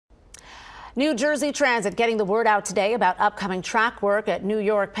New Jersey Transit getting the word out today about upcoming track work at New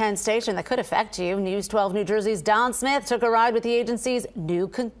York Penn Station that could affect you. News 12 New Jersey's Don Smith took a ride with the agency's new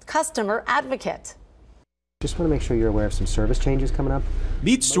customer advocate. Just want to make sure you're aware of some service changes coming up.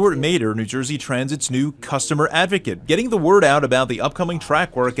 Meet Stewart Mader, New Jersey Transit's new customer advocate, getting the word out about the upcoming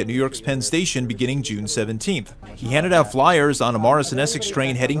track work at New York's Penn Station beginning June 17th. He handed out flyers on a Morris and Essex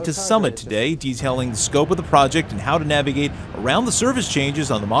train heading to Summit today, detailing the scope of the project and how to navigate around the service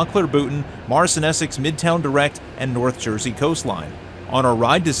changes on the Montclair-Boonton, Morris and Essex Midtown Direct, and North Jersey coastline. On our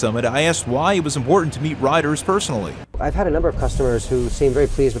ride to Summit, I asked why it was important to meet riders personally. I've had a number of customers who seem very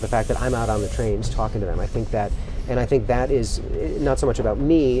pleased with the fact that I'm out on the trains talking to them. I think that is not so much about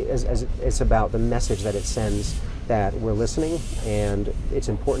me as it's about the message that it sends, that we're listening, and it's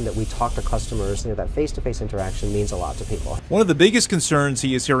important that we talk to customers. That face-to-face interaction means a lot to people. One of the biggest concerns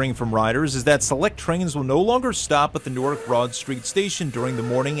he is hearing from riders is that select trains will no longer stop at the Newark Broad Street station during the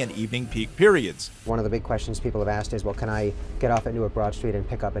morning and evening peak periods. One of the big questions people have asked is, well, can I get off at Newark Broad Street and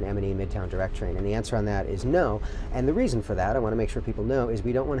pick up an M&E Midtown Direct train? And the answer on that is no. And the reason for that, I want to make sure people know, is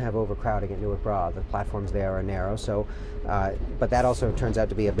we don't want to have overcrowding at Newark Broad. The platforms there are narrow, so but that also turns out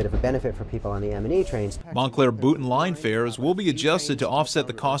to be a bit of a benefit for people on the M&E trains. Montclair-Boonton line fares will be adjusted to offset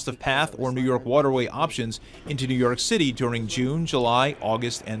the cost of PATH or New York Waterway options into New York City during June, July,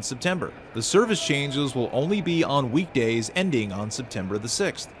 August, and September. The service changes will only be on weekdays ending on September the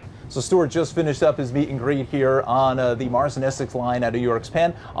 6th. So Stewart just finished up his meet and greet here on the Morris and Essex line out of York's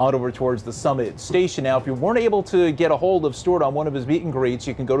Penn on over towards the Summit Station. Now, if you weren't able to get a hold of Stewart on one of his meet and greets,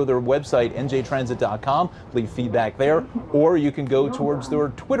 you can go to their website, njtransit.com, leave feedback there, or you can go towards their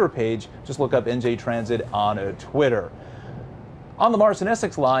Twitter page. Just look up NJ Transit on Twitter. On the Morris and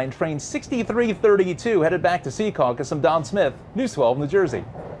Essex line, train 6332 headed back to Secaucus. I'm Don Smith, News 12 New Jersey.